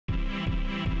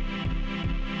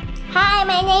Hi,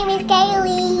 my name is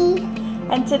Kaylee.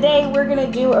 And today we're going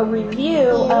to do a review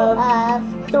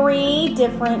of 3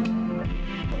 different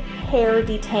hair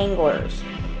detanglers.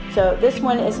 So this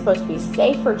one is supposed to be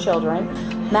safe for children.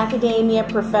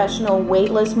 Macadamia Professional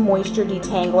Weightless Moisture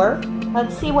Detangler.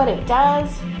 Let's see what it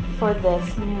does for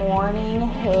this morning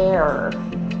hair.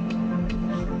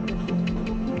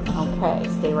 Okay,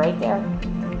 stay right there.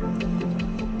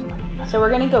 So we're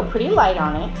going to go pretty light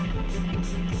on it.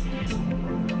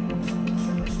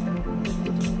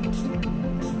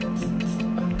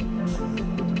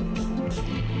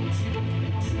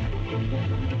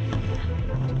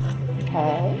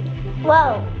 Okay.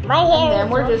 Whoa, my hair. And then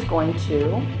we're just going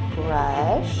to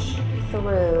brush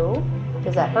through.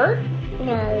 Does that hurt?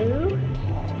 No. Okay.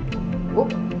 Whoop,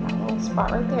 that little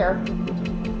spot right there.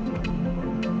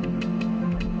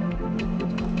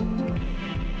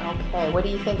 Okay, what do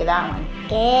you think of that one?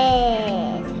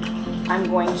 Good. I'm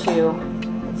going to,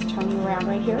 let's turn you around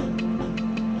right here.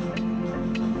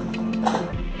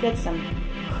 Get some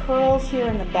curls here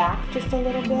in the back just a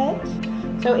little bit.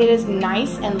 So it is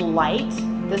nice and light.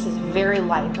 This is very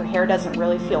light. Her hair doesn't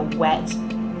really feel wet.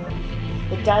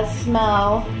 It does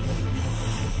smell.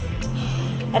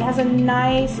 It has a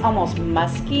nice, almost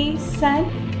musky scent.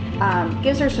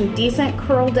 Gives her some decent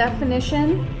curl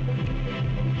definition,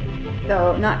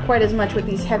 though not quite as much with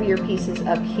these heavier pieces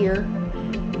up here,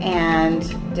 and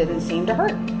didn't seem to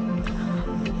hurt.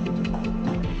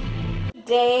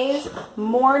 Today's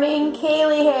morning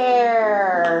Kaylee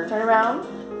hair. Turn around.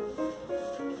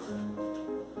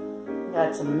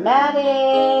 Got some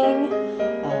matting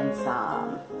and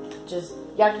some just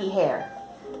yucky hair.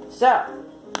 So,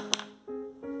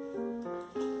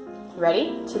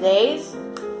 ready? Today's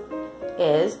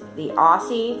is the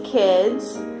Aussie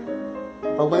Kids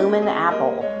Bloomin'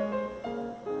 Apple.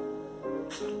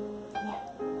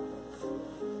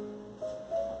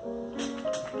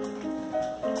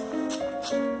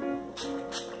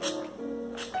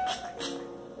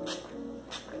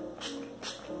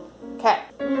 Okay.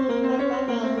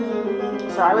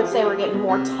 So I would say we're getting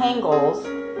more tangles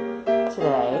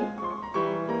today.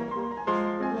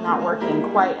 Not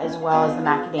working quite as well as the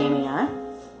macadamia.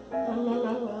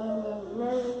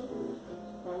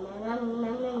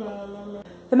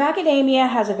 The macadamia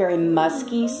has a very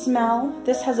musky smell.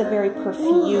 This has a very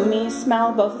perfumey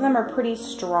smell. Both of them are pretty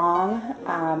strong.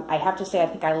 I have to say I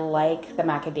think I like the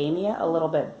macadamia a little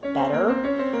bit better.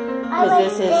 I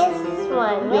like this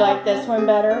one. You like this one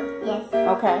better? Yes.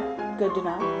 Okay, good to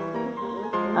know.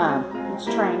 Let's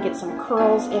try and get some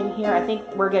curls in here. I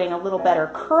think we're getting a little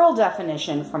better curl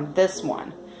definition from this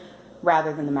one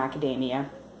rather than the macadamia.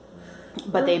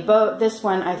 But they both, this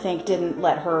one I think didn't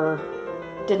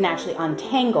actually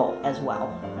untangle as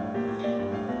well.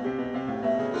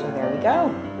 So there we go.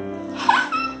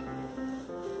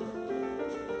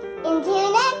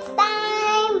 Until next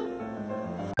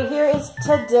time. Here is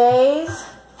today's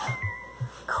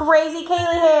crazy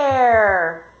Kaylee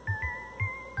hair.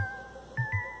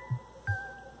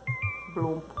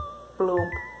 Bloom,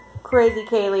 bloom. Crazy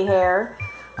Kaylee hair.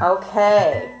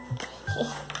 Okay.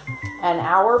 And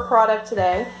our product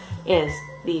today is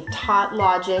the Tot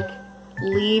Logic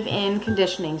Leave-In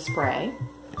Conditioning Spray.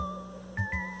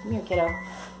 Come here, kiddo. Okay.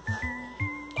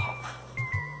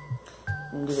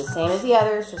 And do the same as the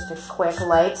others, just a quick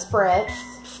light spritz.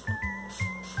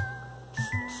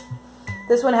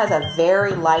 This one has a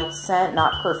very light scent,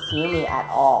 not perfumey at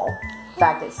all. In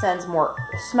fact, it smells more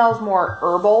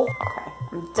herbal. Okay,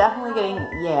 I'm definitely getting,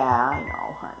 yeah, I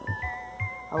know, honey.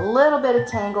 A little bit of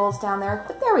tangles down there,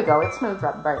 but there we go. It smoothed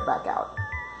right back out.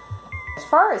 As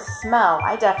far as smell,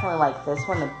 I definitely like this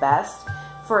one the best.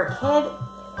 For a kid,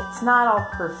 it's not all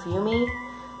perfumey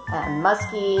and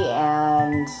musky,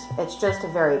 and it's just a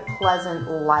very pleasant,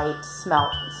 light smell.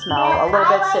 A little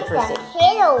bit citrusy. The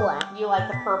little one. You like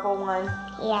the purple one?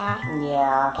 Yeah.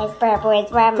 Yeah. Because purple is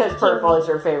one of my purple is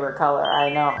your favorite color, I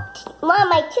know. One of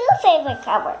my 2 favorite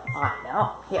colors. I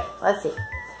know. Here, let's see.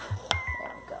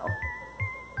 There we go.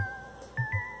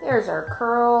 There's our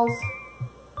curls.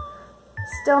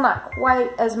 Still not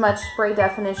quite as much spray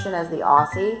definition as the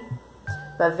Aussie,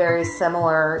 but very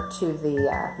similar to the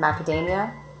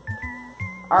macadamia.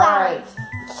 All right.